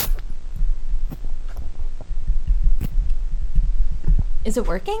Is it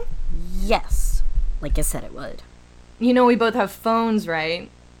working? Yes, like I said it would. You know we both have phones, right?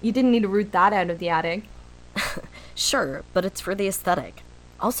 You didn't need to root that out of the attic. Sure, but it's for the aesthetic.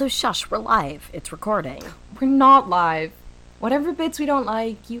 Also, shush, we're live. It's recording. We're not live. Whatever bits we don't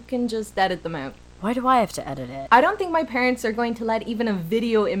like, you can just edit them out. Why do I have to edit it? I don't think my parents are going to let even a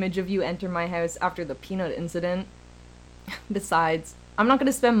video image of you enter my house after the peanut incident. Besides, I'm not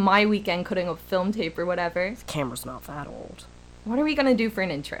gonna spend my weekend cutting up film tape or whatever. The camera's not that old. What are we gonna do for an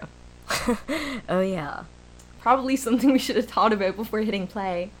intro? Oh yeah. Probably something we should have thought about before hitting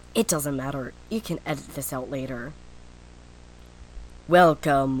play. It doesn't matter. You can edit this out later.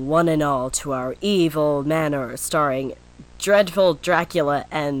 Welcome, one and all, to our evil manor, starring dreadful Dracula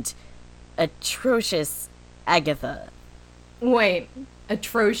and atrocious Agatha. Wait,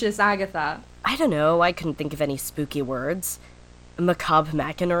 atrocious Agatha. I don't know, I couldn't think of any spooky words. Macabre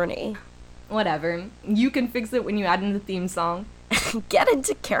McInerney. Whatever. You can fix it when you add in the theme song. Get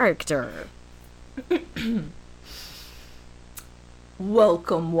into character.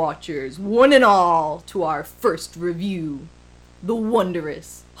 Welcome, watchers, one and all, to our first review. The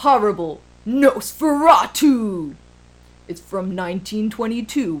wondrous, horrible Nosferatu! It's from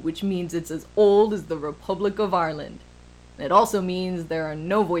 1922, which means it's as old as the Republic of Ireland. It also means there are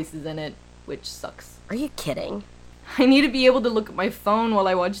no voices in it, which sucks. Are you kidding? I need to be able to look at my phone while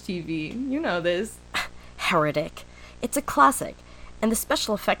I watch TV. You know this. Heretic. It's a classic, and the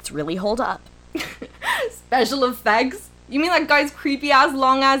special effects really hold up. Special effects? You mean that guy's creepy-ass,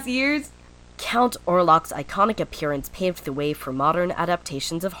 long-ass ears? Count Orlok's iconic appearance paved the way for modern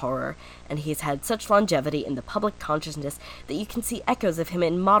adaptations of horror, and he's had such longevity in the public consciousness that you can see echoes of him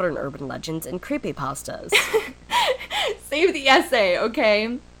in modern urban legends and creepypastas. Save the essay,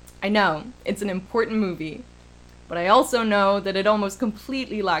 okay? I know, it's an important movie. But I also know that it almost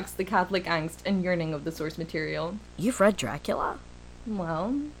completely lacks the Catholic angst and yearning of the source material. You've read Dracula?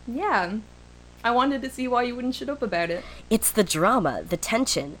 Well, yeah. I wanted to see why you wouldn't shut up about it. It's the drama, the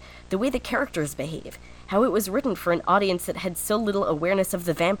tension, the way the characters behave, how it was written for an audience that had so little awareness of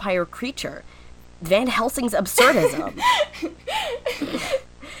the vampire creature. Van Helsing's absurdism.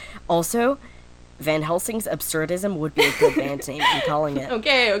 Also, Van Helsing's absurdism would be a good band name, I'm calling it.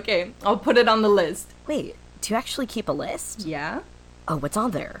 Okay. I'll put it on the list. Wait, do you actually keep a list? Yeah? Oh, what's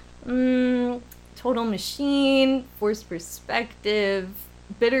on there? Total Machine, Forced Perspective,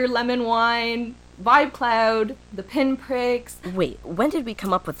 Bitter Lemon Wine, Vibe Cloud, The Pinpricks. Wait, when did we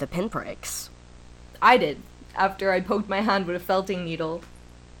come up with the pinpricks? I did, after I poked my hand with a felting needle.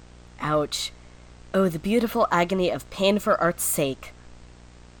 Ouch. Oh, the beautiful agony of pain for art's sake.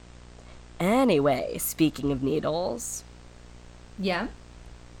 Anyway, speaking of needles, Yeah?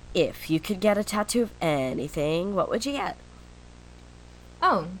 if you could get a tattoo of anything, what would you get?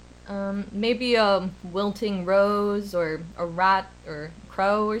 Oh, maybe a wilting rose, or a rat, or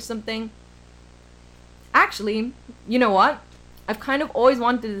crow, or something. Actually, you know what? I've kind of always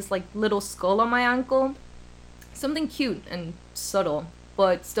wanted this, little skull on my ankle. Something cute and subtle,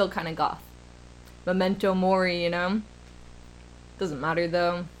 but still kind of goth. Memento mori, you know? Doesn't matter,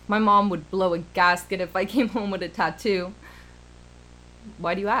 though. My mom would blow a gasket if I came home with a tattoo.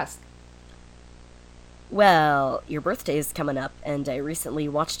 Why do you ask? Well, your birthday is coming up, and I recently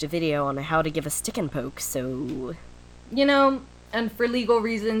watched a video on how to give a stick and poke, so... You know, and for legal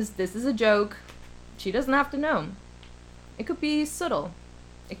reasons, this is a joke. She doesn't have to know. It could be subtle.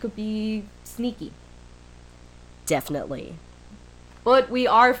 It could be sneaky. Definitely. But we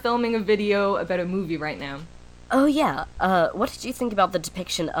are filming a video about a movie right now. Oh yeah, what did you think about the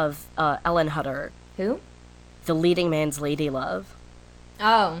depiction of, Ellen Hutter, Who? the leading man's lady love?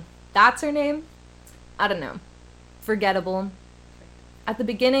 Oh, that's her name? I don't know. Forgettable. At the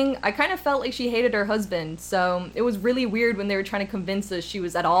beginning, I kind of felt like she hated her husband, so it was really weird when they were trying to convince us she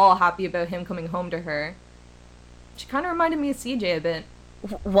was at all happy about him coming home to her. She kind of reminded me of CJ a bit.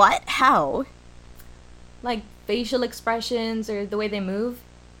 What? How? Like, facial expressions or the way they move.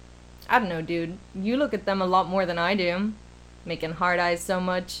 I don't know, dude. You look at them a lot more than I do. Making hard eyes so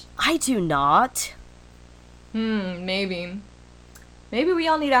much. I do not. Maybe. Maybe we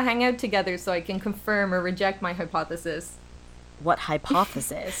all need to hang out together so I can confirm or reject my hypothesis. What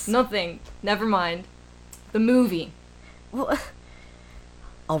hypothesis? Nothing. Never mind. The movie.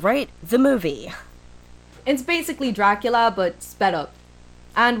 Alright, the movie. It's basically Dracula, but sped up.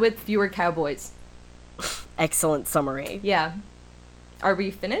 And with fewer cowboys. Excellent summary. Yeah. Are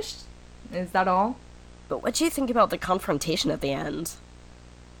we finished? Is that all? But what do you think about the confrontation at the end?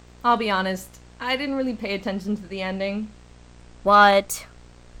 I'll be honest. I didn't really pay attention to the ending. What?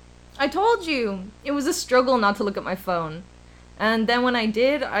 I told you! It was a struggle not to look at my phone. And then when I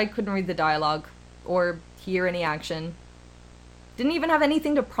did, I couldn't read the dialogue. Or hear any action. Didn't even have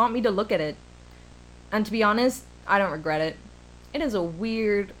anything to prompt me to look at it. And to be honest, I don't regret it. It is a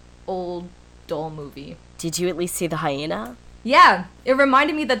weird, old, dull movie. Did you at least see the hyena? Yeah, it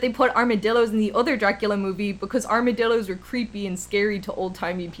reminded me that they put armadillos in the other Dracula movie because armadillos were creepy and scary to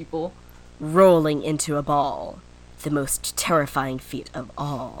old-timey people. Rolling into a ball. The most terrifying feat of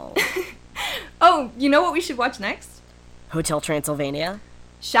all. Oh, you know what we should watch next? Hotel Transylvania?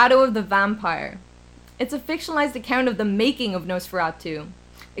 Shadow of the Vampire. It's a fictionalized account of the making of Nosferatu.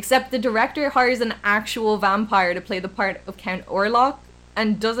 Except the director hires an actual vampire to play the part of Count Orlok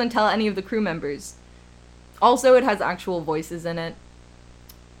and doesn't tell any of the crew members. Also, it has actual voices in it.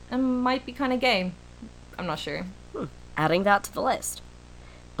 And might be kind of gay. I'm not sure. Adding that to the list.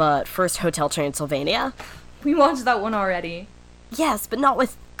 But first, Hotel Transylvania? We watched that one already. Yes, but not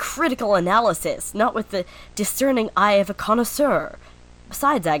with critical analysis, not with the discerning eye of a connoisseur.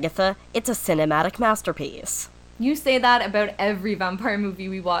 Besides, Agatha, it's a cinematic masterpiece. You say that about every vampire movie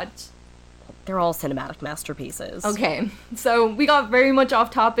we watch. They're all cinematic masterpieces. Okay, so we got very much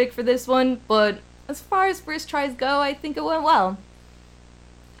off topic for this one, but as far as first tries go, I think it went well.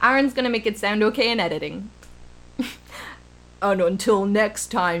 Aaron's gonna make it sound okay in editing. And until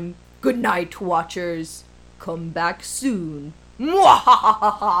next time, good night, watchers. Come back soon.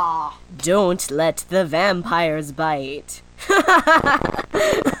 Mwahahaha! Don't let the vampires bite.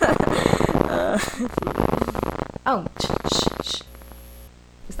 Oh, shh.